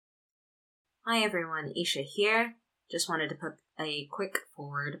Hi everyone, Isha here. Just wanted to put a quick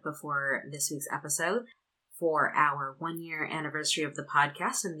forward before this week's episode for our 1-year anniversary of the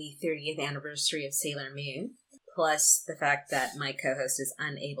podcast and the 30th anniversary of Sailor Moon, plus the fact that my co-host is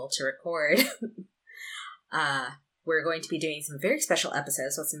unable to record. We're going to be doing some very special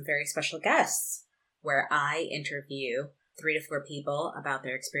episodes with some very special guests, where I interview 3 to 4 people about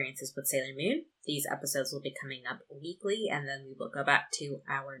their experiences with Sailor Moon. These episodes will be coming up weekly, and then we will go back to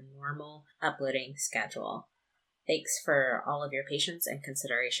our normal uploading schedule. Thanks for all of your patience and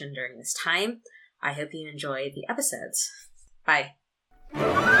consideration during this time. I hope you enjoy the episodes. Bye.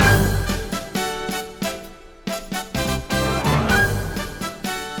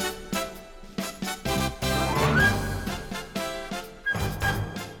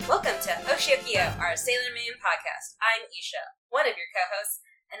 Welcome to Oshiyokyo, our Sailor Moon podcast. I'm Isha, one of your co-hosts,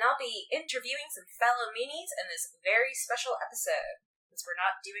 and I'll be interviewing some fellow Moonies in this very special episode, since we're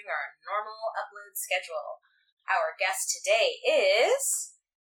not doing our normal upload schedule. Our guest today is...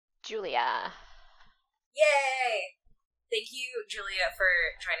 Julia. Yay! Thank you, Julia, for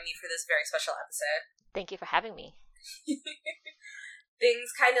joining me for this very special episode. Thank you for having me.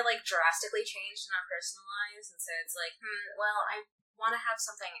 Things kind of drastically changed in our personal lives, and so it's I want to have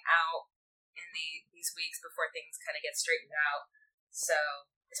something out in these weeks before things kind of get straightened out. So,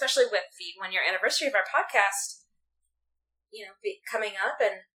 especially with the 1-year anniversary of our podcast, coming up,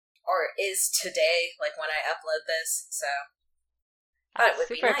 or is today, when I upload this, so I thought it would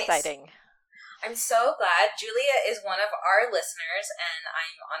be nice. Super exciting. I'm so glad. Julia is one of our listeners, and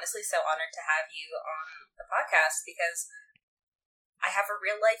I'm honestly so honored to have you on the podcast because I have a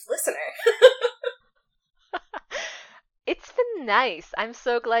real-life listener. It's been nice. I'm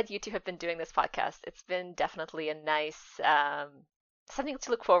so glad you two have been doing this podcast. It's been definitely a nice something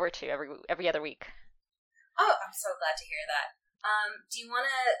to look forward to every other week. Oh, I'm so glad to hear that. Do you want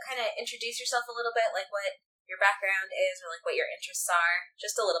to kind of introduce yourself a little bit, what your background is, or what your interests are?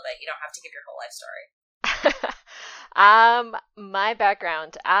 Just a little bit. You don't have to give your whole life story. My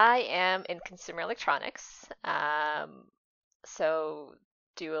background, I am in consumer electronics. So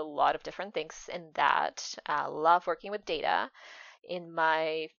do a lot of different things in that. Love working with data. In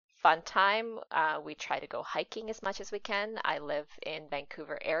my fun time, we try to go hiking as much as we can. I live in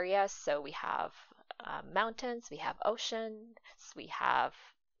Vancouver area, so we have mountains, we have oceans, we have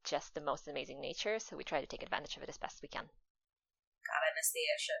just the most amazing nature, so we try to take advantage of it as best we can. God, I miss the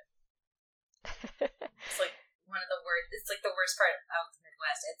ocean. It's one of the worst. It's the worst part of the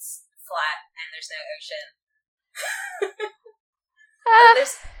Midwest. It's flat and there's no ocean.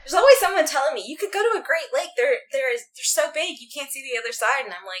 There's always someone telling me you could go to a Great Lake. They're so big you can't see the other side,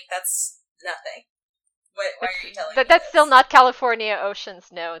 and I'm like, that's nothing. Why are you telling me that's this? Still not California oceans.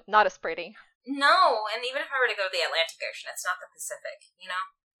 No, not as pretty. No, and even if I were to go to the Atlantic Ocean, it's not the Pacific.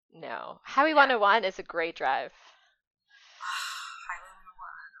 No, Highway 101 is a great drive. Highway 101.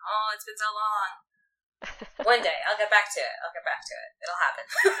 Oh, it's been so long. One day I'll get back to it. It'll happen.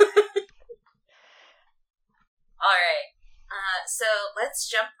 All right. So let's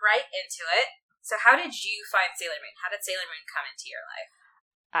jump right into it. So how did you find Sailor Moon? How did Sailor Moon come into your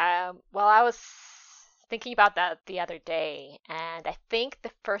life? Well, I was thinking about that the other day, and I think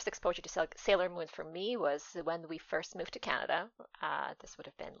the first exposure to Sailor Moon for me was when we first moved to Canada. This would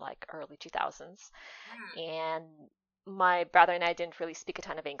have been early 2000s. And my brother and I didn't really speak a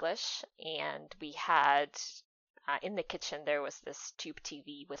ton of English, and we had in the kitchen there was this tube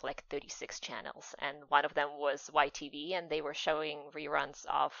TV with 36 channels, and one of them was YTV, and they were showing reruns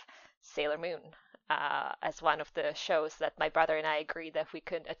of Sailor Moon as one of the shows that my brother and I agreed that we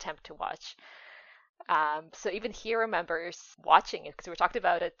could attempt to watch. So even he remembers watching it because we talked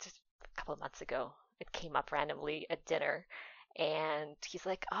about it a couple of months ago. It came up randomly at dinner, and he's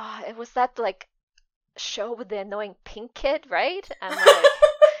like, "Oh, it was that show with the annoying pink kid, right?" I'm like,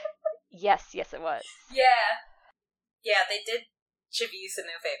 yes, it was. Yeah, they did Chibiusa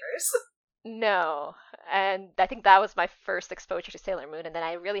no favors. No, and I think that was my first exposure to Sailor Moon, and then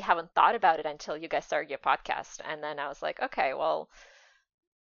I really haven't thought about it until you guys started your podcast, and then I was like, okay, well,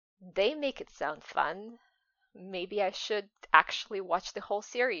 they make it sound fun. Maybe I should actually watch the whole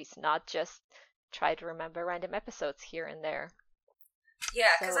series, not just try to remember random episodes here and there.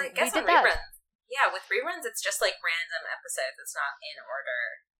 Yeah, because I guess on reruns. Yeah, with reruns, it's just random episodes. It's not in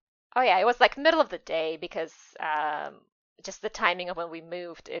order. Oh yeah, it was middle of the day because just the timing of when we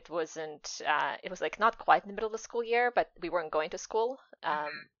moved, it wasn't. It was not quite in the middle of the school year, but we weren't going to school.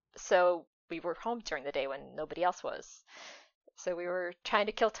 So we were home during the day when nobody else was. So we were trying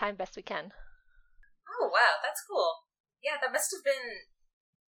to kill time best we can. Oh wow, that's cool. Yeah, that must have been.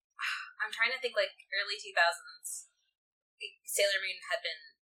 I'm trying to think early 2000s. Sailor Moon had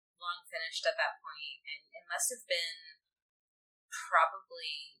been long finished at that point, and it must have been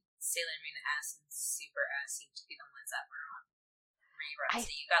probably Sailor Moon S and Super S seemed to be the ones that were on reruns.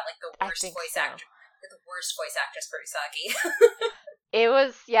 So you got like the worst voice actor, the worst voice actress for Usagi. It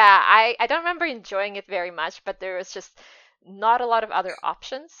was, yeah, I don't remember enjoying it very much, but there was just not a lot of other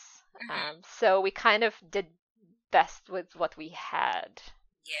options. So we kind of did best with what we had.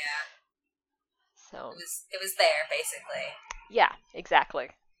 Yeah. So it was there, basically. Yeah, exactly.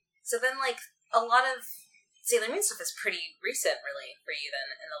 So then, like, a lot of Sailor Moon stuff is pretty recent, really, for you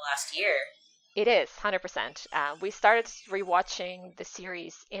then, in the last year. It is, 100%. We started rewatching the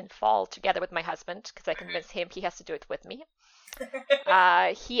series in fall together with my husband, because I convinced him he has to do it with me.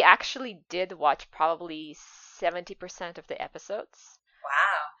 He actually did watch probably 70% of the episodes.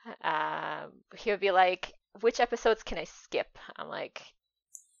 Wow. He'll be like, which episodes can I skip? I'm like,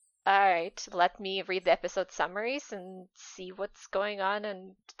 all right, let me read the episode summaries and see what's going on,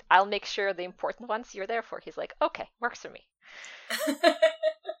 and I'll make sure the important ones you're there for. He's like, okay, works for me.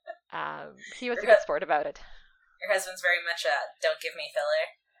 He was a good sport about it. Your husband's very much a don't give me filler.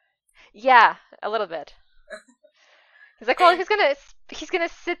 Yeah, a little bit. He's like, well, he's gonna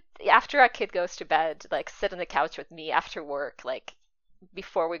sit after our kid goes to bed, like sit on the couch with me after work, like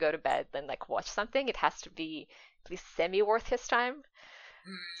before we go to bed, then like watch something. It has to be at least semi worth his time.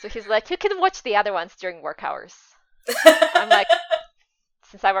 So he's like, you can watch the other ones during work hours. I'm like,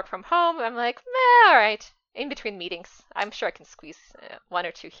 since I work from home, I'm like, meh, all right. In between meetings, I'm sure I can squeeze one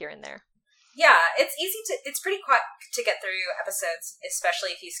or two here and there. Yeah, it's pretty quick to get through episodes,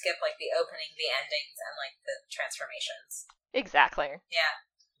 especially if you skip like the opening, the endings, and like the transformations. Exactly. Yeah.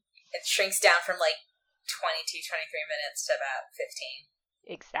 It shrinks down from like 22, 23 minutes to about 15.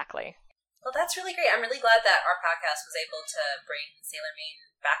 Exactly. Well, that's really great. I'm really glad that our podcast was able to bring Sailor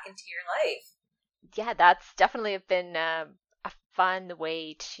Moon back into your life. Yeah, that's definitely been a fun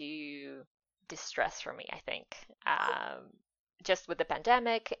way to distress for me, I think. Just with the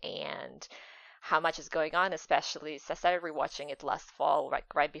pandemic and how much is going on, especially since I started rewatching it last fall,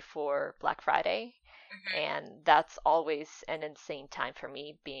 right before Black Friday. And that's always an insane time for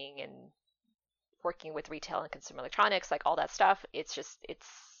me, being in working with retail and consumer electronics, like all that stuff. It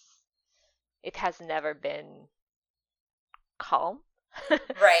has never been calm.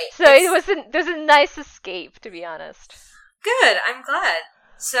 Right. So it was a nice escape, to be honest. Good. I'm glad.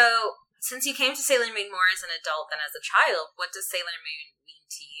 So, since you came to Sailor Moon more as an adult than as a child, what does Sailor Moon mean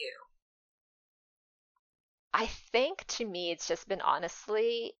to you? I think to me it's just been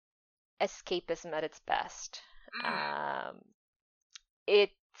honestly escapism at its best.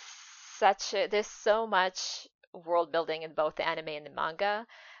 It's there's so much world building in both the anime and the manga,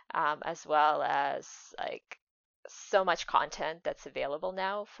 as well as like so much content that's available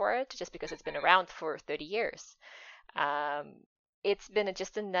now for it, just because it's been around for 30 years. It's been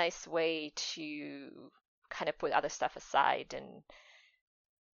just a nice way to kind of put other stuff aside and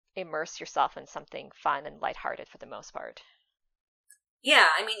immerse yourself in something fun and lighthearted for the most part. Yeah,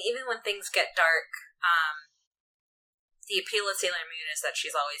 I mean, even when things get dark, the appeal of Sailor Moon is that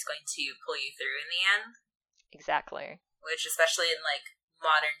she's always going to pull you through in the end. Exactly. Which, especially in, like,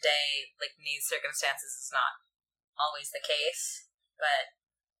 modern day, like, news circumstances is not always the case. But,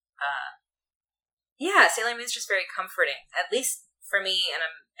 yeah, Sailor Moon's just very comforting. At least for me and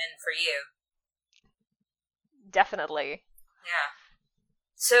for you. Definitely. Yeah.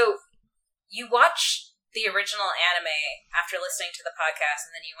 So, you watched the original anime after listening to the podcast,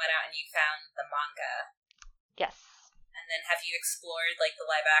 and then you went out and you found the manga. Yes. And then have you explored, like, the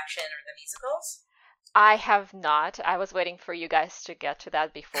live action or the musicals? I have not. I was waiting for you guys to get to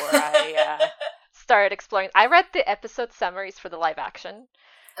that before I started exploring. I read the episode summaries for the live action.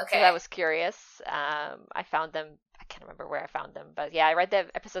 Okay. So I was curious. I found them. I can't remember where I found them. But yeah, I read the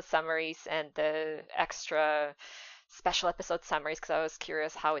episode summaries and the extra special episode summaries because I was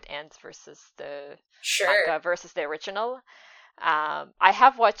curious how it ends versus the manga versus the original. I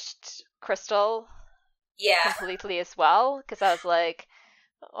have watched Crystal completely as well because I was like,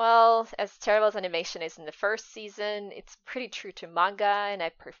 well, as terrible as animation is in the first season, it's pretty true to manga, and I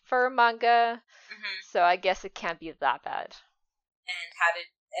prefer manga, so I guess it can't be that bad.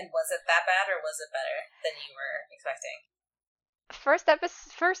 And was it that bad, or was it better than you were expecting?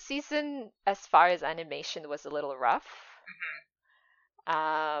 First season, as far as animation, was a little rough.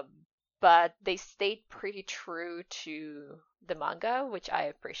 But they stayed pretty true to the manga, which I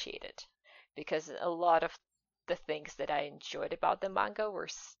appreciated, because a lot of the things that I enjoyed about the manga were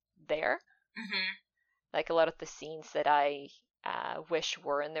there. Like a lot of the scenes that I wish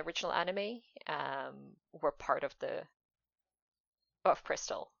were in the original anime were part of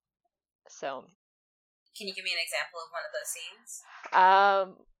Crystal. So, can you give me an example of one of those scenes?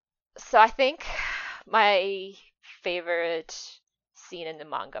 So I think my favorite scene in the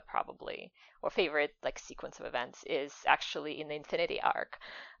manga probably, or favorite like sequence of events, is actually in the Infinity arc,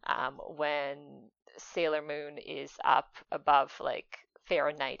 when Sailor Moon is up above like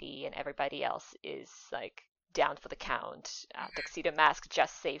Pharaoh 90 and everybody else is like down for the count. Tuxedo Mask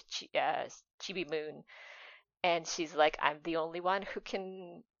just saved Chibi Moon, and she's like, I'm the only one who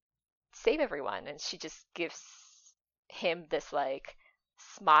can save everyone, and she just gives him this like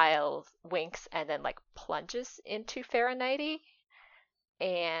smile, winks, and then like plunges into Pharaoh 90.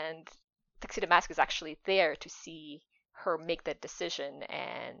 And Tuxedo Mask is actually there to see her make that decision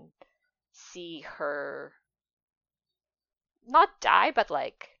and see her not die, but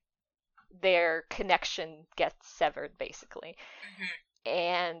like their connection gets severed basically.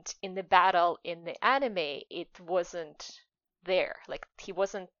 And in the battle in the anime, it wasn't there. Like he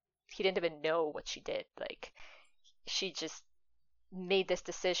didn't even know what she did. Like she just made this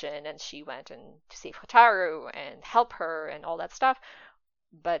decision and she went and to save Hotaru and help her and all that stuff,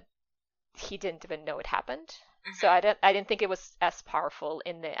 but he didn't even know it happened. So I didn't think it was as powerful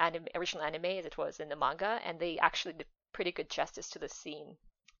in the original anime as it was in the manga, and they actually did pretty good justice to the scene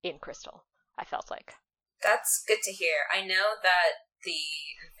in Crystal, I felt like. That's good to hear. I know that the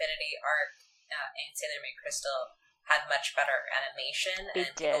Infinity arc in Sailor Moon Crystal had much better animation,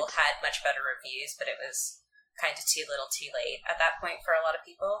 and people had much better reviews, but it was kind of too little too late at that point for a lot of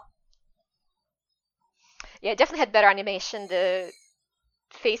people. Yeah, it definitely had better animation. The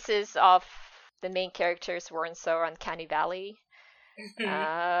faces of the main characters weren't so uncanny valley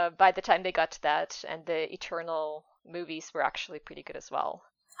by the time they got to that, and the Eternal movies were actually pretty good as well.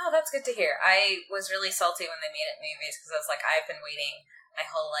 Oh, that's good to hear. I was really salty when they made it movies because I was like, I've been waiting my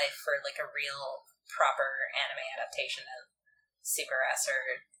whole life for like a real proper anime adaptation of Super S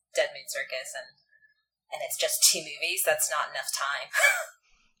or Dead Moon Circus, and it's just 2 movies. That's not enough time.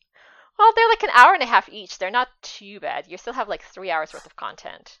 Well, they're like an hour and a half each. They're not too bad. You still have like 3 hours worth of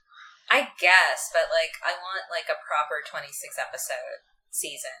content. I guess, but like I want like a proper 26 episode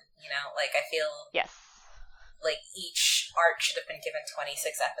season, you know? Like I feel yes, like each arc should have been given 26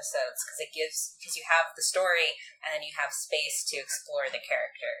 episodes because you have the story and then you have space to explore the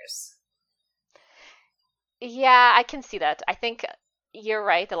characters. Yeah, I can see that. I think you're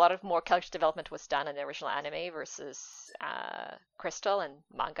right. A lot of more character development was done in the original anime versus Crystal and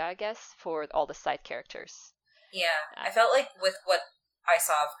manga, I guess, for all the side characters. Yeah, I felt like with what I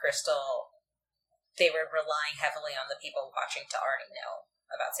saw of Crystal, they were relying heavily on the people watching to already know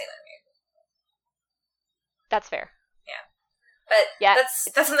about Sailor Moon. That's fair. Yeah. But yeah,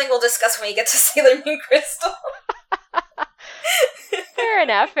 that's something we'll discuss when we get to Sailor Moon Crystal. Fair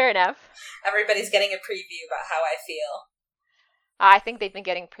enough, fair enough. Everybody's getting a preview about how I feel. I think they've been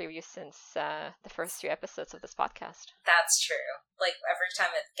getting previews since the first 3 episodes of this podcast. That's true. Like, every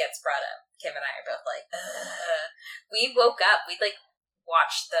time it gets brought up, Kim and I are both like, ugh. We woke up, we like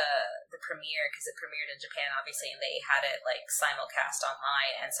watched the premiere, because it premiered in Japan, obviously, and they had it like simulcast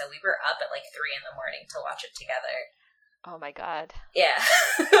online, and so we were up at like 3 in the morning to watch it together. Oh my god. Yeah.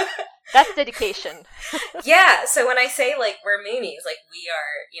 That's dedication. Yeah, so when I say like we're Moonies, like we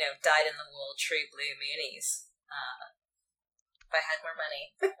are, you know, dyed-in-the-wool true blue Moonies. If I had more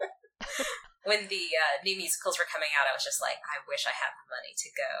money. When the new musicals were coming out, I was just like, I wish I had the money to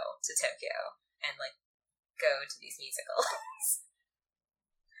go to Tokyo and like go to these musicals.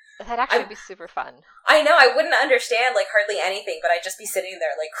 That'd actually be super fun. I know, I wouldn't understand like hardly anything, but I'd just be sitting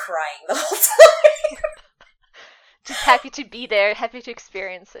there like crying the whole time. Just happy to be there, happy to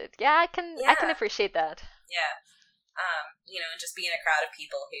experience it. Yeah, I can appreciate that. Yeah. You know, and just be in a crowd of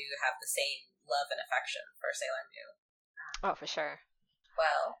people who have the same love and affection for Sailor Moon. Oh, for sure.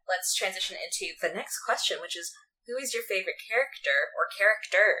 Well, let's transition into the next question, which is, who is your favorite character or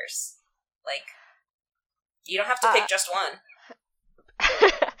characters? Like, you don't have to pick just one.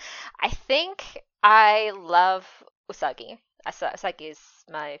 I think I love Usagi. Usagi is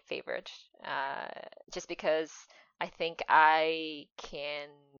my favorite, just because I think I can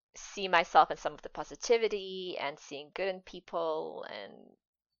see myself in some of the positivity and seeing good in people and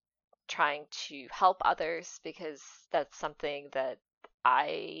trying to help others, because that's something that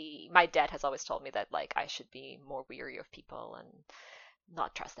my dad has always told me, that like I should be more weary of people and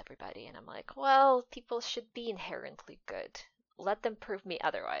not trust everybody, and I'm like, well, people should be inherently good. Let them prove me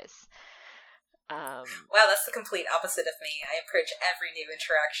otherwise. Wow, that's the complete opposite of me. I approach every new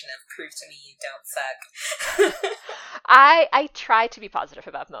interaction of prove to me you don't suck. I try to be positive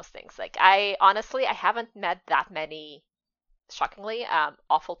about most things. Like I haven't met that many, shockingly,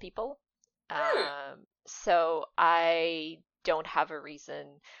 awful people. So I don't have a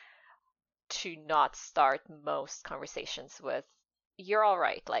reason to not start most conversations with, you're all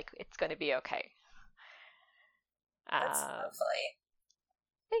right. Like, it's going to be okay. That's lovely.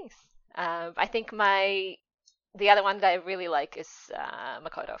 Thanks. I think the other one that I really like is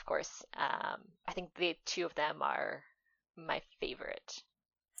Makoto, of course. I think the two of them are my favorite.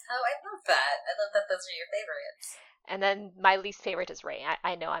 Oh, I love that. I love that those are your favorites. And then my least favorite is Rei.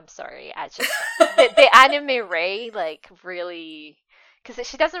 I know, I'm sorry. I just the anime Rei, like, really, because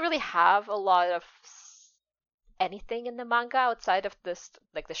she doesn't really have a lot of anything in the manga outside of this,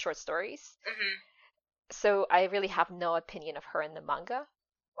 like, the short stories. Mm-hmm. So I really have no opinion of her in the manga.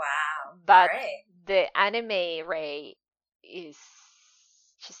 Wow. But right. the anime Rei is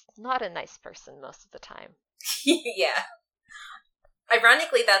just not a nice person most of the time. Yeah.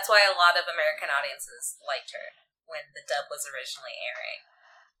 Ironically, that's why a lot of American audiences liked her when the dub was originally airing.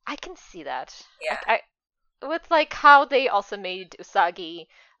 I can see that. Yeah. With, like, how they also made Usagi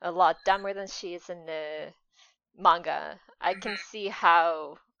a lot dumber than she is in the manga, I can see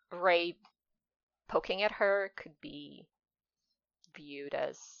how Rei poking at her could be viewed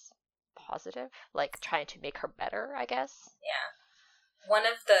as positive, like trying to make her better, I guess. Yeah. One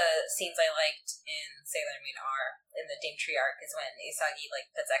of the scenes I liked in Sailor Moon R, in the Dametree arc, is when Usagi, like,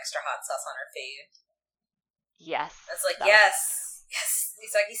 puts extra hot sauce on her food. Yes. It's like, yes.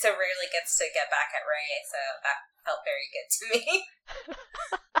 Usagi so rarely gets to get back at Rei, so that felt very good to me.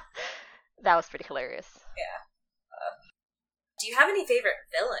 That was pretty hilarious. Yeah. Do you have any favorite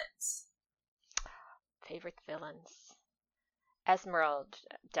villains? Favorite villains? Esmeralda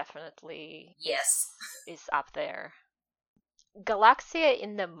definitely is up there. Galaxia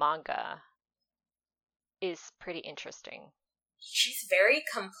in the manga is pretty interesting. She's very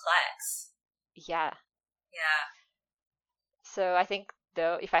complex. Yeah. Yeah. So I think,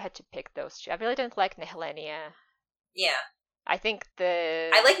 though, if I had to pick those two, I really don't like Nehelenia. Yeah. I think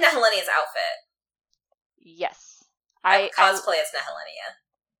I like Nehelenia's outfit. Yes. I cosplay as Nehelenia.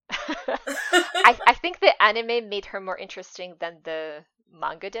 I think the anime made her more interesting than the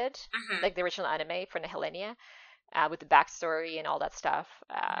manga did, like the original anime for Nehelenia, with the backstory and all that stuff.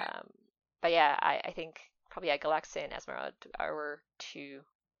 But yeah, I think probably Galaxia and Esmeralda are two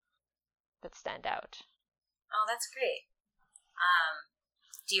that stand out. Oh, that's great.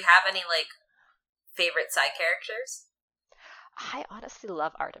 Do you have any, like, favorite side characters? I honestly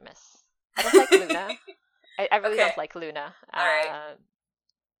love Artemis. I don't like Luna. I really don't like Luna. All right.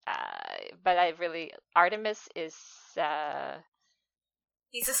 But Artemis is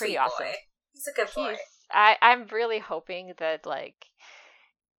he's a pretty sweet awesome. Boy. He's a good boy. I'm really hoping that, like,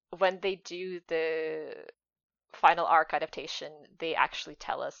 when they do the final arc adaptation, they actually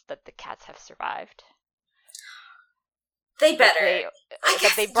tell us that the cats have survived. They better.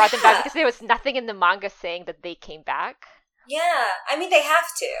 That they brought them back, because there was nothing in the manga saying that they came back. Yeah, I mean, they have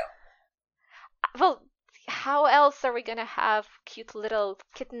to. Well, how else are we gonna have cute little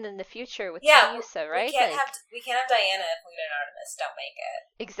kitten in the future with Yusa, right? We can't have Diana if Luna and Artemis don't make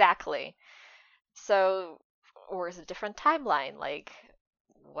it. Exactly. So, or is it a different timeline? Like,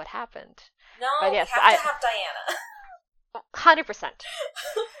 what happened? No, but yes, we have to have Diana. 100%.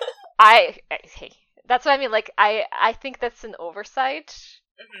 Hey, that's what I mean. Like, I think that's an oversight.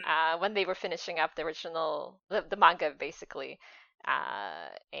 When they were finishing up the original, the manga, basically.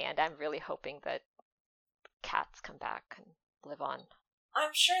 And I'm really hoping that cats come back and live on.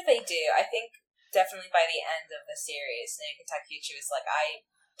 I'm sure they do. I think definitely by the end of the series, Naoki Takeuchi was like, I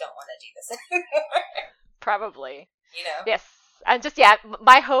don't want to do this anymore. Probably. You know? Yes. And just, yeah,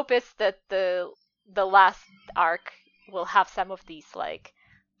 my hope is that the last arc will have some of these, like,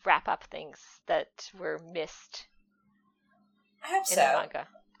 wrap-up things that were missed. I hope in the manga.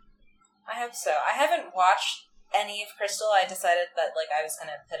 I hope so. I haven't watched any of Crystal. I decided that, like, I was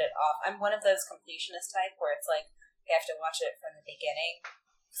going to put it off. I'm one of those completionist type where it's like, you have to watch it from the beginning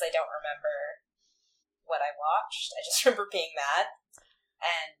because I don't remember what I watched. I just remember being mad.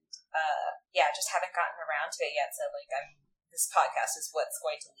 And, yeah, just haven't gotten around to it yet. So, like, this podcast is what's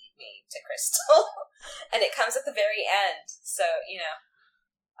going to lead me to Crystal. And it comes at the very end. So, you know.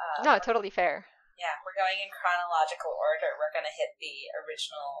 No, totally fair. Yeah, we're going in chronological order. We're going to hit the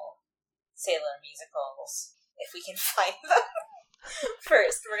original Sailor musicals, if we can find them.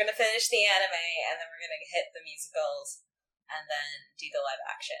 First, we're going to finish the anime, and then we're going to hit the musicals, and then do the live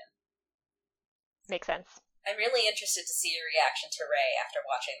action. Makes sense. I'm really interested to see your reaction to Rei after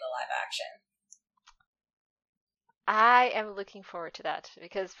watching the live action. I am looking forward to that,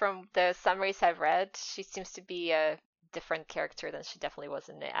 because from the summaries I've read, she seems to be a different character than she definitely was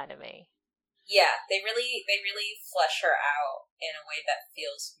in the anime. Yeah, they really flesh her out in a way that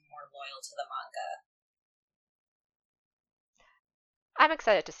feels more loyal to the manga. I'm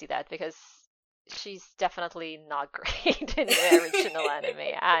excited to see that, because she's definitely not great in the original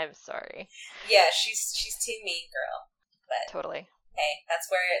anime. I'm sorry. Yeah, she's too mean girl. But Totally. hey, that's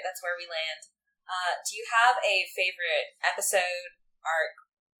where we land. Do you have a favorite episode, arc,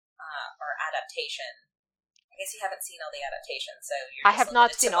 or adaptation? I guess you haven't seen all the adaptations, so you're I just have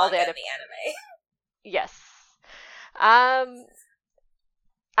not limited seen to all the manga and the anime. Yes.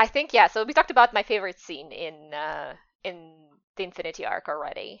 I think, yeah, so we talked about my favorite scene in the Infinity arc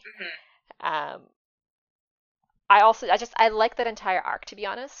already. Mm-hmm. I like that entire arc, to be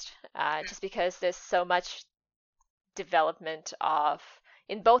honest, just because there's so much development of,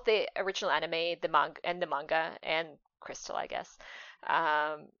 in both the original anime, the manga, and Crystal, I guess,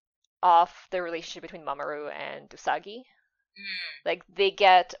 of the relationship between Mamoru and Usagi. Like, they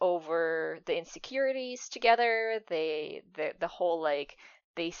get over the insecurities together. The whole, like,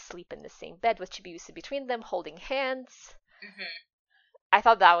 they sleep in the same bed with Chibiusa between them, holding hands. I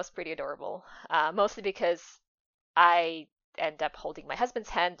thought that was pretty adorable. Mostly because I end up holding my husband's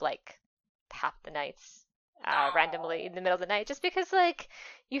hand like half the nights, randomly in the middle of the night, just because, like,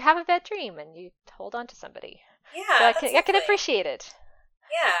 you have a bad dream and you hold on to somebody. Yeah, so I that's can lovely. appreciate it.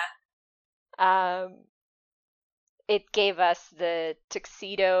 Yeah. It gave us the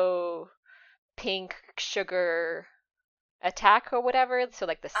tuxedo pink sugar attack or whatever. So,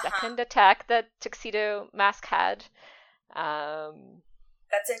 like, the second attack that Tuxedo Mask had.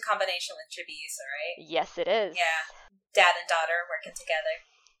 That's in combination with Chibiusa, right? Yes, it is. Yeah. Dad and daughter working together.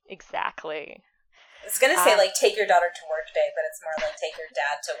 Exactly. I was going to say, like, take your daughter to work day, but it's more like take your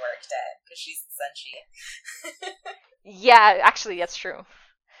dad to work day, because she's the Senshi. Yeah, actually, that's true.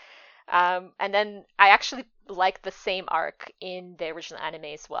 And then I actually like the same arc in the original anime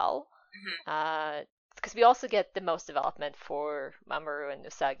as well. Because we also get the most development for Mamoru and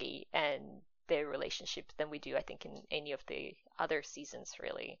Usagi and their relationship than we do, I think, in any of the other seasons,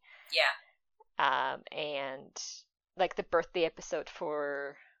 really. Yeah. And, like, the birthday episode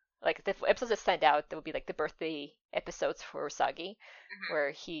for, like, the episodes that stand out, that would be, like, the birthday episodes for Usagi,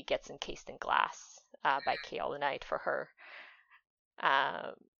 where he gets encased in glass by Kei All Night for her.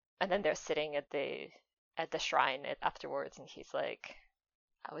 And then they're sitting at the shrine afterwards, and he's like,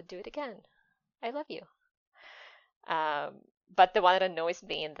 I would do it again. I love you. But the one that annoys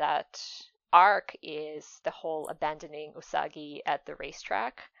me in that arc is the whole abandoning Usagi at the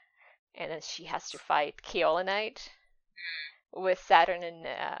racetrack, and then she has to fight Kei All Night with Saturn and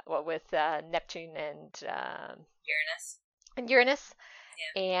with Neptune and Uranus.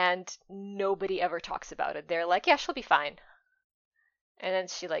 Yeah. And nobody ever talks about it. They're like, yeah, she'll be fine. And then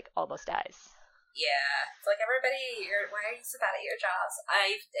she, like, almost dies. Yeah. It's like, everybody, why are you so bad at your jobs?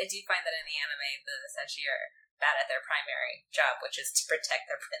 I do find that in the anime, the Senshi are bad at their primary job, which is to protect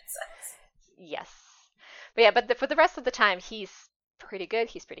their princess. Yes. But yeah, for the rest of the time, he's pretty good.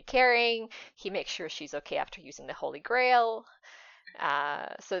 He's pretty caring. He makes sure she's okay after using the Holy Grail.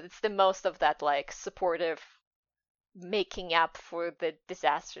 So it's the most of that, like, supportive making up for the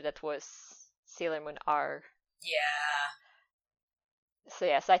disaster that was Sailor Moon R. Yeah. So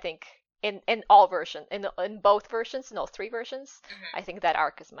yes, I think in all versions, in both versions, in all three versions, I think that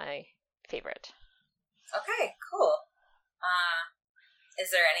arc is my favorite. Okay, cool.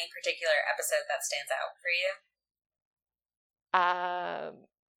 Is there any particular episode that stands out for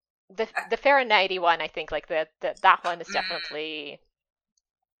you? The Fair and Nighty one, I think, like, that one is definitely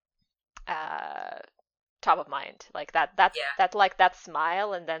top of mind. Like, that like, that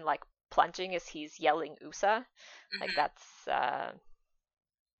smile and then, like, plunging as he's yelling Usa. Like, that's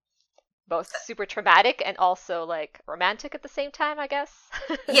both super traumatic and also, like, romantic at the same time, I guess.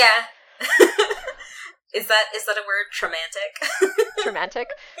 Yeah. Is that a word, traumatic? Traumatic?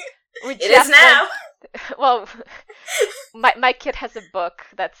 It is now. Well, my kid has a book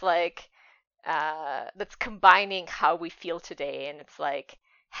that's, like, that's combining how we feel today, and it's, like,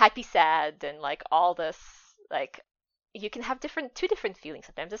 happy, sad, and, like, all this, like, you can have two different feelings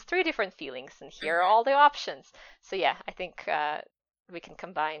sometimes. There's 3 different feelings, and here are all the options. So yeah, I think we can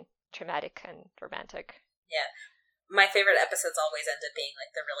combine traumatic and romantic. Yeah. My favorite episodes always end up being,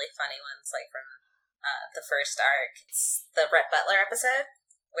 like, the really funny ones, like, from the first arc. It's the Rhett Butler episode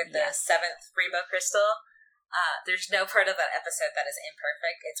with the 7th Rainbow Crystal. There's no part of that episode that is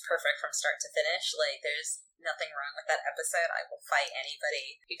imperfect. It's perfect from start to finish. Like, there's nothing wrong with that episode. I will fight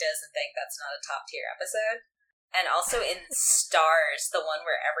anybody who doesn't think that's not a top tier episode. And also in Stars, the one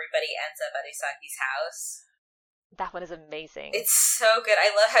where everybody ends up at Usagi's house. That one is amazing. It's so good.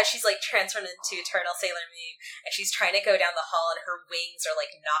 I love how she's, like, transformed into Eternal Sailor Moon, and she's trying to go down the hall, and her wings are,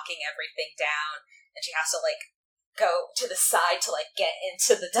 like, knocking everything down, and she has to, like, go to the side to, like, get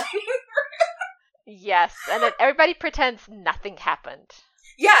into the dining room. Yes, and then everybody pretends nothing happened.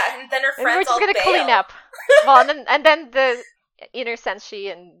 Yeah, and then her And we're friends just all gonna bail. clean up. Well, and then the inner Senshi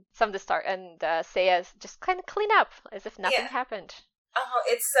and some of the star and Seiya just kind of clean up as if nothing happened. Oh,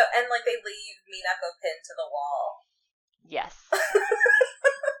 it's so, and like they leave Minako pinned to the wall. Yes.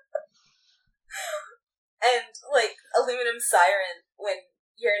 And like Aluminum Siren, when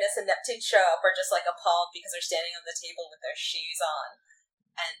Uranus and Neptune show up, are just like appalled because they're standing on the table with their shoes on,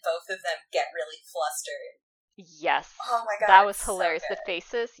 and both of them get really flustered. Yes. Oh my god, that was so hilarious. good. The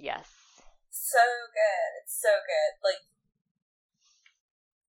faces, yes. So good. It's so good. Like,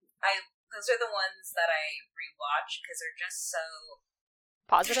 those are the ones that I rewatch because they're just so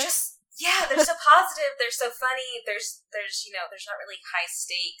positive. They're so positive. They're so funny. There's there's not really high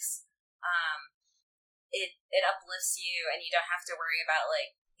stakes. It uplifts you, and you don't have to worry about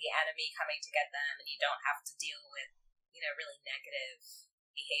like the enemy coming to get them, and you don't have to deal with really negative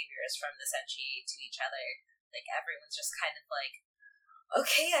behaviors from the Senshi to each other. Like everyone's just kind of like,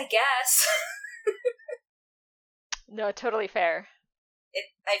 okay, I guess. No, totally fair.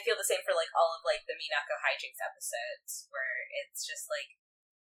 I feel the same for like all of like the Minako hijinks episodes, where it's just like,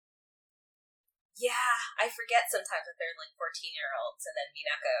 yeah, I forget sometimes that they're like 14-year-olds, and then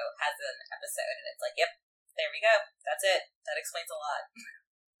Minako has an episode, and it's like, yep, there we go. That's it. That explains a lot.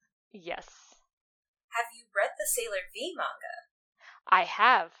 Yes. Have you read the Sailor V manga? I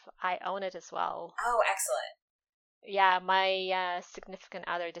have. I own it as well. Oh, excellent. Yeah, my significant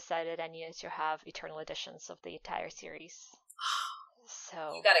other decided I needed to have eternal editions of the entire series.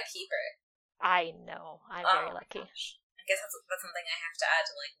 So you gotta keep her. I know. I'm very lucky. Gosh. I guess that's something I have to add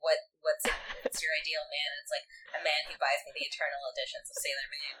to like what's your ideal man? It's like a man who buys me the eternal editions of Sailor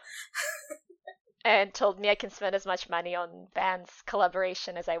Moon. And told me I can spend as much money on Vans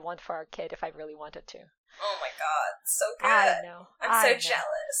collaboration as I want for our kid if I really wanted to. Oh my god, so good. I know. I'm so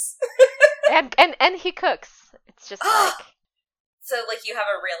jealous. and he cooks. It's just like, so like you have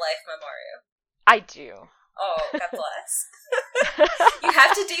a real life Mamoru. I do. Oh, God bless. you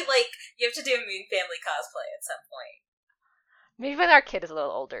have to do a Moon Family cosplay at some point. Maybe when our kid is a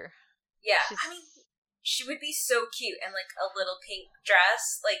little older. Yeah, I mean, she would be so cute, and like a little pink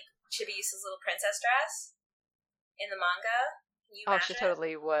dress, like Chibiusa's little princess dress in the manga. Can you imagine? She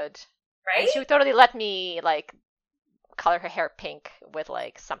totally would. Right? And she would totally let me like color her hair pink with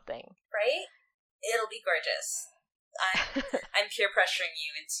like something. Right? It'll be gorgeous. I'm peer pressuring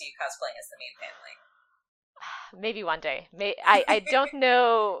you into cosplaying as the Moon Family. Maybe one day. I don't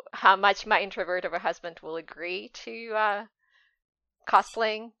know how much my introvert of a husband will agree to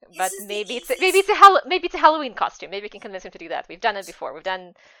cosplaying, but maybe it's a Halloween costume. Maybe we can convince him to do that. We've done it before. We've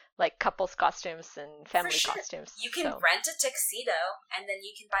done like couples costumes and family costumes. You can rent a tuxedo, and then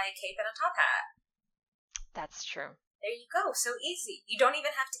you can buy a cape and a top hat. That's true. There you go. So easy. You don't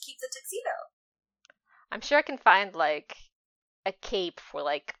even have to keep the tuxedo. I'm sure I can find like a cape for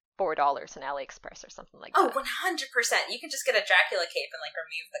like $4 on AliExpress or something like that. Oh, 100%. You can just get a Dracula cape and like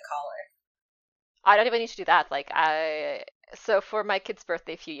remove the collar. I don't even need to do that. So for my kid's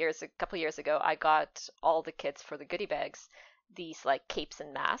birthday a couple years ago, I got all the kids for the goodie bags these like capes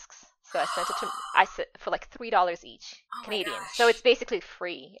and masks. So I sent it for like $3 each, Canadian. So it's basically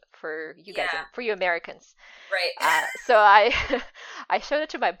free for you guys, for you Americans. Right. So I showed it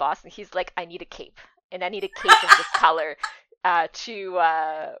to my boss, and he's like, I need a cape, and I need a cape in this color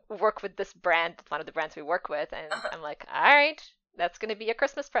to work with this brand, one of the brands we work with. And I'm like, all right, that's going to be a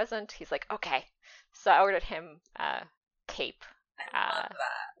Christmas present. He's like, okay. So I ordered him a cape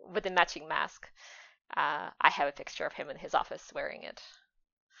with a matching mask. I have a picture of him in his office wearing it.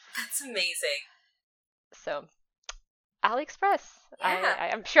 That's amazing. So, AliExpress.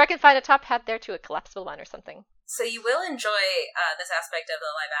 Yeah. I'm sure I can find a top hat there too, a collapsible one or something. So you will enjoy this aspect of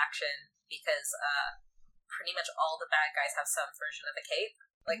the live action because pretty much all the bad guys have some version of a cape.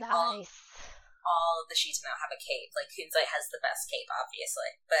 Like nice. All of the Shitano have a cape. Like Kunzai has the best cape,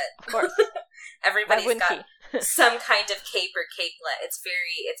 obviously, but of course, everybody's got some kind of cape or capelet. It's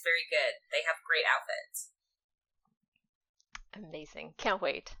very good. They have great outfits. Amazing! Can't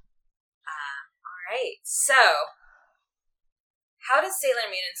wait. All right. So, how does Sailor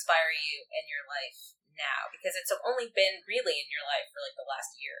Moon inspire you in your life now? Because it's only been really in your life for like the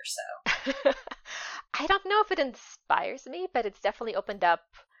last year or so. I don't know if it inspires me, but it's definitely opened up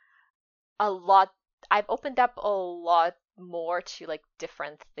a lot. I've opened up a lot more to like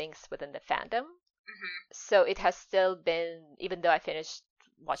different things within the fandom. Mm-hmm. So it has still been, even though I finished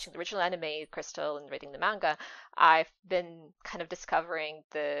watching the original anime, Crystal, and reading the manga, I've been kind of discovering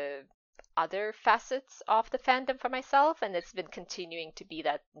the other facets of the fandom for myself, and it's been continuing to be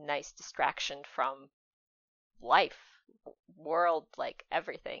that nice distraction from life, world, like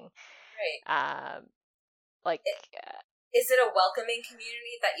everything. Right. Is it a welcoming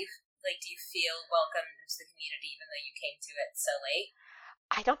community that you, like, do you feel welcome to the community even though you came to it so late?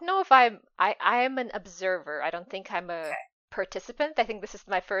 I don't know if I'm an observer. I don't think I'm a Okay. participant. I think this is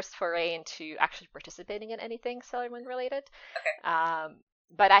my first foray into actually participating in anything Sailor Moon related. Okay.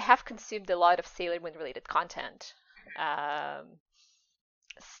 But I have consumed a lot of Sailor Moon related content. Um,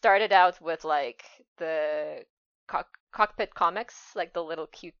 Started out with like the cockpit comics, like the little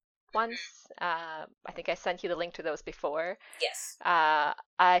cute ones. I think I sent you the link to those before. Yes.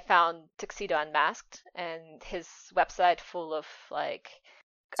 I found Tuxedo Unmasked and his website full of like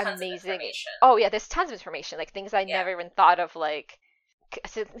Tons of amazing. information. Oh yeah, there's tons of information, like things I Yeah. never even thought of, like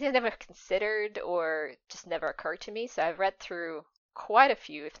never considered or just never occurred to me. So I've read through quite a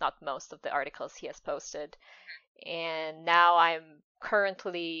few, if not most, of the articles he has posted, and now I'm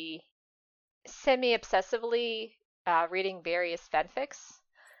currently semi-obsessively reading various fanfics.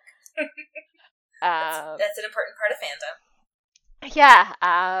 That's an important part of fandom.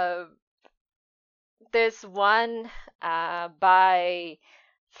 Yeah, there's one by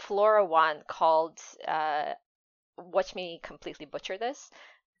Flora One called watch me completely butcher this,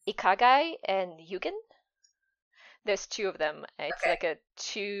 Ikagai and Yugen. There's two of them. It's Okay. like a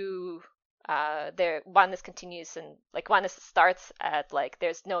two. There one is continuous and like one is starts at like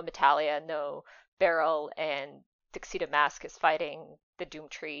there's no Metalia, no Beryl, and Tuxedo Mask is fighting the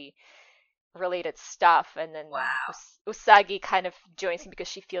Doomtree related stuff, and then Wow. Usagi kind of joins him because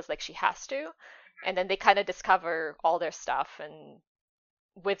she feels like she has to, and then they kind of discover all their stuff and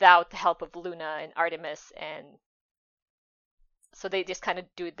without the help of Luna and Artemis, and so they just kind of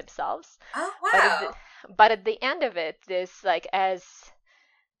do it themselves. Oh, But wow. but at the end of it, this like as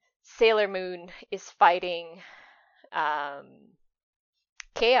Sailor Moon is fighting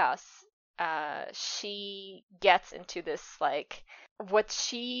chaos, she gets into this like what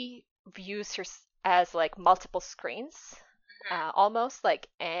she views her as like multiple screens, almost like,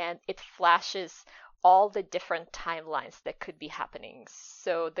 and it flashes all the different timelines that could be happening.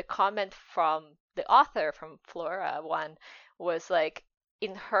 So the comment from the author from Flora One was like,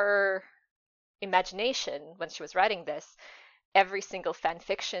 in her imagination when she was writing this, every single fan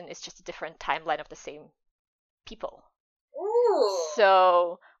fiction is just a different timeline of the same people. Ooh.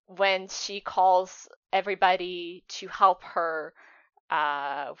 So when she calls everybody to help her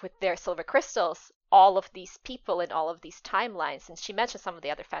with their silver crystals, all of these people in all of these timelines, and she mentioned some of the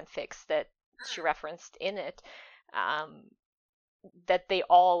other fanfics that she referenced in it, that they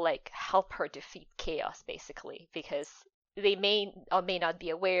all like help her defeat chaos basically, because they may or may not be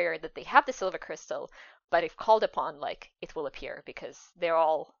aware that they have the silver crystal, but if called upon, like it will appear because they're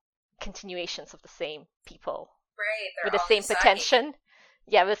all continuations of the same people Right. They're with the all same Usagi. potential.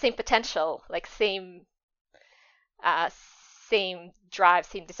 Yeah, with the same potential, like uh, same drive,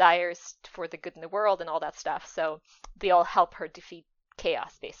 same desires for the good in the world and all that stuff. So they all help her defeat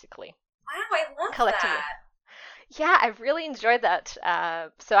chaos, basically. Wow, I love Collectively. that. Yeah, I really enjoyed that.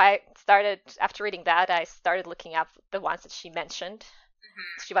 So I started, after reading that, I started looking up the ones that she mentioned,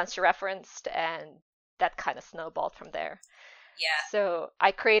 she wants to referenced, and that kind of snowballed from there. Yeah. So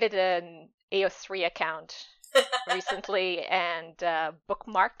I created an AO3 account recently and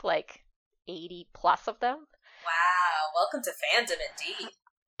bookmarked like 80 plus of them. Wow, welcome to fandom indeed.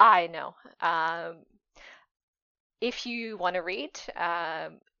 I know. If you want to read,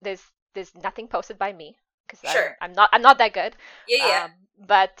 there's nothing posted by me because Sure. I'm not that good. Yeah.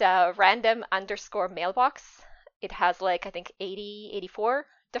 But random underscore mailbox, it has like I think 80, 84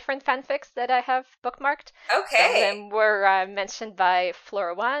 different fanfics that I have bookmarked. Some of Okay. them were mentioned by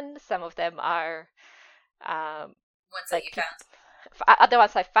Flora One. Some of them are Ones that like you found. other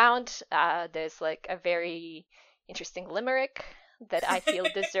ones I found. There's like a very interesting limerick that I feel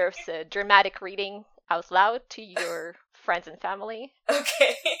deserves a dramatic reading out loud to your friends and family,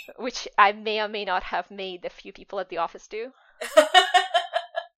 Okay. which I may or may not have made a few people at the office do.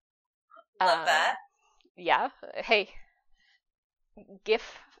 Love that. Yeah. Hey,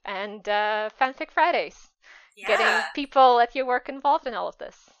 GIF and Fanfic Fridays. Yeah. Getting people at your work involved in all of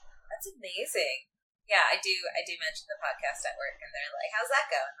this. That's amazing. Yeah, I do mention the podcast at work, and they're like, "How's that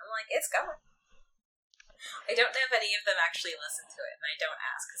going?" I'm like, "It's going." I don't know if any of them actually listen to it, and I don't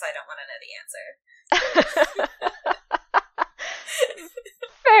ask because I don't want to know the answer.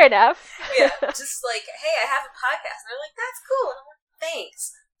 Fair enough. Yeah, just like, "Hey, I have a podcast," and they're like, "That's cool," and I'm like,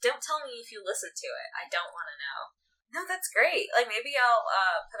 "Thanks. Don't tell me if you listen to it. I don't want to know." No, that's great. Like maybe I'll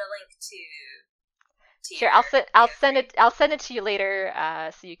put a link to Sure, I'll send it to you later,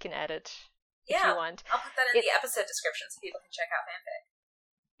 so you can edit if you want. I'll put that in the episode description so people can check out fanfic.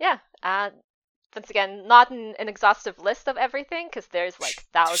 Yeah, once again, not an exhaustive list of everything, because there's like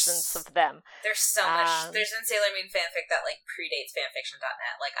thousands of them. There's so much. There's been Sailor Moon fanfic that like predates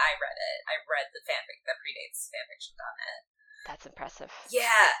fanfiction.net. Like I read it. I read the fanfic that predates fanfiction.net. That's impressive.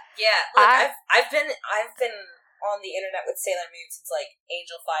 Yeah. Look, I've been on the internet with Sailor Moon since like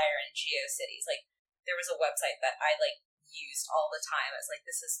Angel Fire and GeoCities. Like there was a website that I like used all the time. It's like,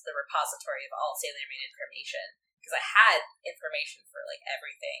 this is the repository of all Sailor Moon information, because I had information for like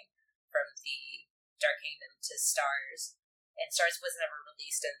everything from the Dark Kingdom to Stars, and Stars was never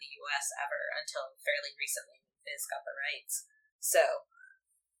released in the US ever until fairly recently when Viz got the rights. So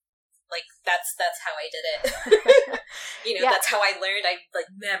like that's how I did it. That's how I learned. I like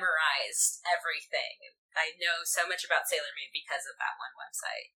memorized everything. I know so much about Sailor Moon because of that one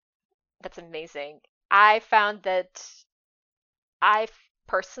website. That's amazing. I found that I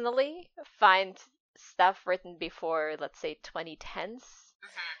personally find stuff written before, let's say, 2010s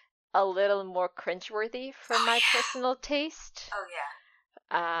a little more cringeworthy for my personal taste. Oh,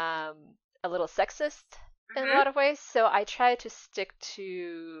 yeah. A little sexist in a lot of ways. So I try to stick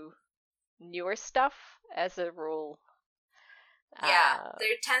to newer stuff as a rule. Yeah,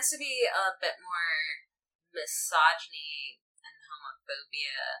 there tends to be a bit more misogyny and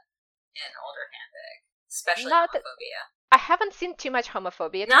homophobia in older fanfic, especially homophobia. I haven't seen too much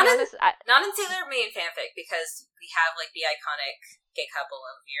homophobia, to be honest. Not in Sailor Moon fanfic, because we have like the iconic gay couple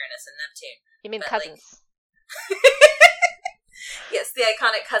of Uranus and Neptune. You mean cousins? Like... Yes, the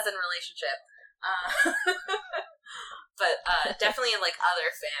iconic cousin relationship. But definitely in like other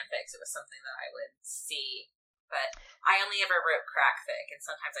fanfics, it was something that I would see. But I only ever wrote crackfic, and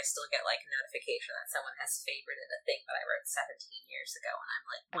sometimes I still get like a notification that someone has favorited a thing that I wrote 17 years ago, and I'm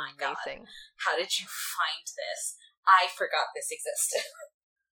like, my God, how did you find this? I forgot this existed.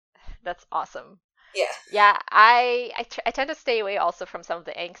 That's awesome. Yeah. Yeah, I tend to stay away also from some of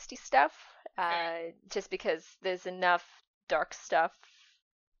the angsty stuff, just because there's enough dark stuff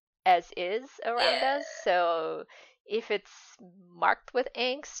as is around us. So if it's marked with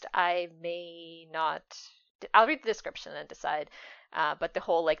angst, I may not. I'll read the description and decide. But the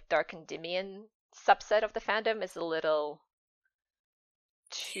whole like dark Endymion subset of the fandom is a little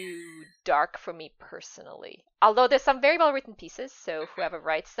too dark for me personally. Although there's some very well written pieces, so whoever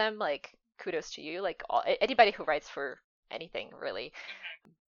writes them, like, kudos to you. Like anybody who writes for anything, really,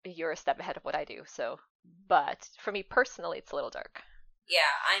 you're a step ahead of what I do. So, but for me personally, it's a little dark.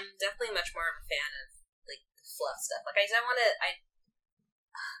 Yeah, I'm definitely much more of a fan of like the fluff stuff. Like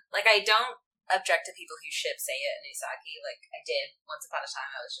I don't object to people who ship Seiya and Usagi. Like I did once upon a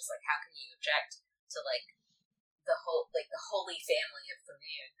time. I was just like, how can you object to like the holy family of the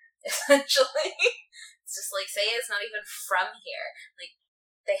moon? Essentially, it's just like Seiya is not even from here. Like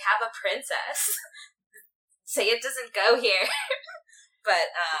they have a princess. Seiya doesn't go here.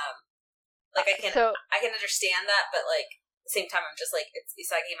 But like I can understand that, but like at the same time, I'm just like, it's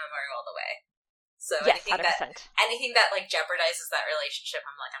Usagi Mamoru all the way. So yes, anything that like jeopardizes that relationship,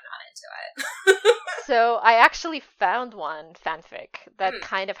 I'm like, I'm not into it. So I actually found one fanfic that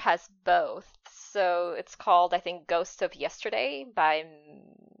kind of has both. So it's called, I think, Ghost of Yesterday by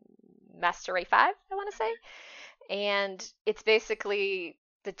Master Ray 5, I want to say. And it's basically,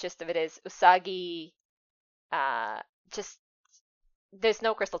 the gist of it is Usagi there's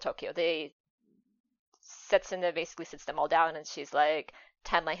no Crystal Tokyo. Setsuna basically sits them all down and she's like,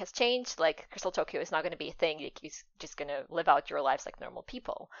 timeline has changed, like Crystal Tokyo is not going to be a thing, you're just going to live out your lives like normal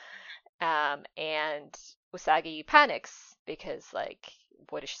people. And Usagi panics because like,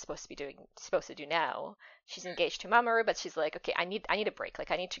 what is she supposed to do now? She's engaged to Mamoru, but she's like, okay, I need a break,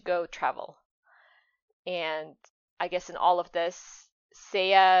 like I need to go travel. And I guess in all of this,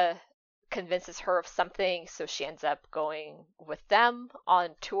 Seiya convinces her of something, so she ends up going with them on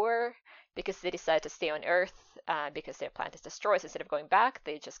tour because they decide to stay on Earth because their planet is destroyed. So instead of going back,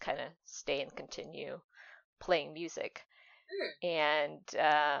 they just kind of stay and continue playing music. And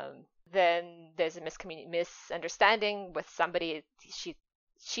then there's a misunderstanding with somebody.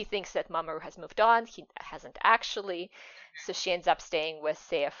 She thinks that Mamoru has moved on. He hasn't actually. So she ends up staying with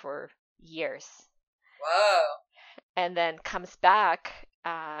Seiya for years. Whoa. And then comes back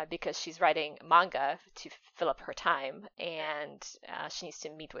because she's writing manga to fill up her time, and she needs to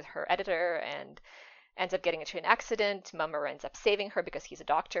meet with her editor and ends up getting into an accident. Mamoru ends up saving her because he's a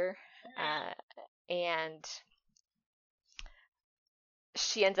doctor, and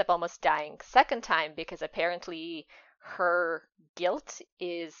she ends up almost dying second time because apparently her guilt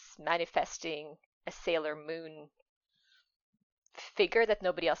is manifesting a Sailor Moon figure that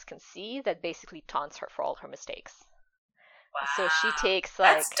nobody else can see that basically taunts her for all her mistakes. Wow. So she takes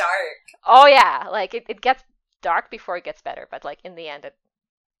like... That's dark. Oh yeah, like it gets dark before it gets better, but like in the end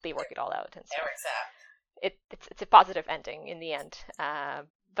they work it all out and It stuff. works out. It's a positive ending in the end.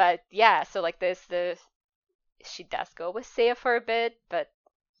 But yeah, so like she does go with Seiya for a bit, but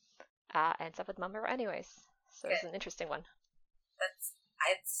ends up with Mamoru anyways. So it's an interesting one. It's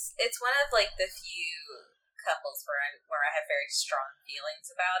one of like the few couples where I have very strong feelings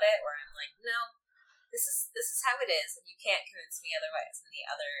about it, where I'm like, no, this is how it is, and you can't convince me otherwise. And the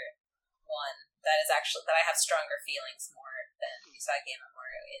other one that I have stronger feelings more than Usagi and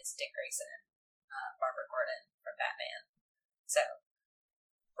Mamoru is Dick Grayson and Barbara Gordon from Batman. So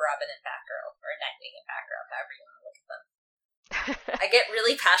Robin and Batgirl, or Nightwing and Batgirl, however you want to look at them. I get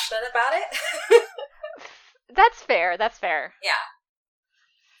really passionate about it. That's fair. Yeah.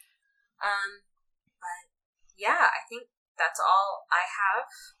 But yeah, I think that's all I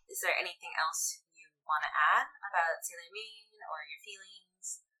have. Is there anything else you want to add about Sailor Moon or your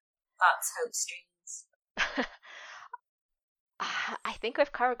feelings, thoughts, hopes, dreams? I think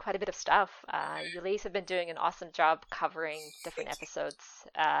we've covered quite a bit of stuff. You ladies have been doing an awesome job covering different episodes.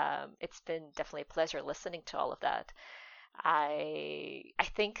 It's been definitely a pleasure listening to all of that. I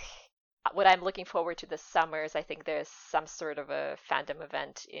think what I'm looking forward to this summer is I think there's some sort of a fandom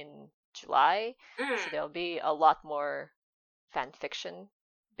event in July. So there'll be a lot more fan fiction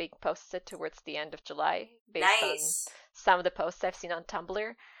being posted towards the end of July based on some of the posts I've seen on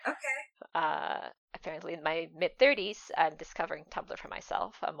Tumblr. Okay. Apparently in my mid-30s, I'm discovering Tumblr for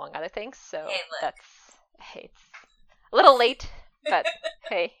myself, among other things. So it's a little late, but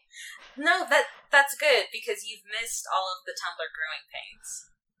hey. No, that's good because you've missed all of the Tumblr growing pains.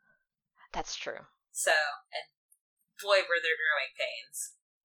 That's true. So, and boy, were there growing pains.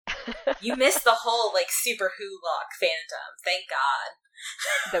 You missed the whole like Super Who-Lock fandom. Thank God.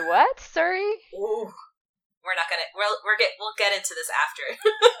 The what? Sorry. Ooh, we're not gonna. We'll get into this after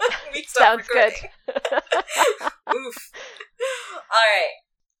we Sounds stop recording. Good. Oof. All right.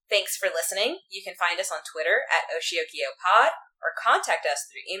 Thanks for listening. You can find us on Twitter at OshiokiyoPod or contact us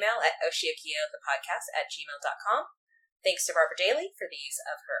through email at oshiokiothepodcast@gmail.com. Thanks to Barbara Daly for the use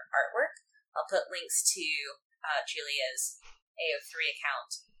of her artwork. I'll put links to Julia's AO3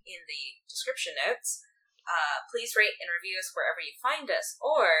 account in the description notes. Please rate and review us wherever you find us,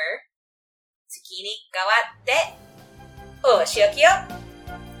 or Tsukini gawatte Oshiokiyo!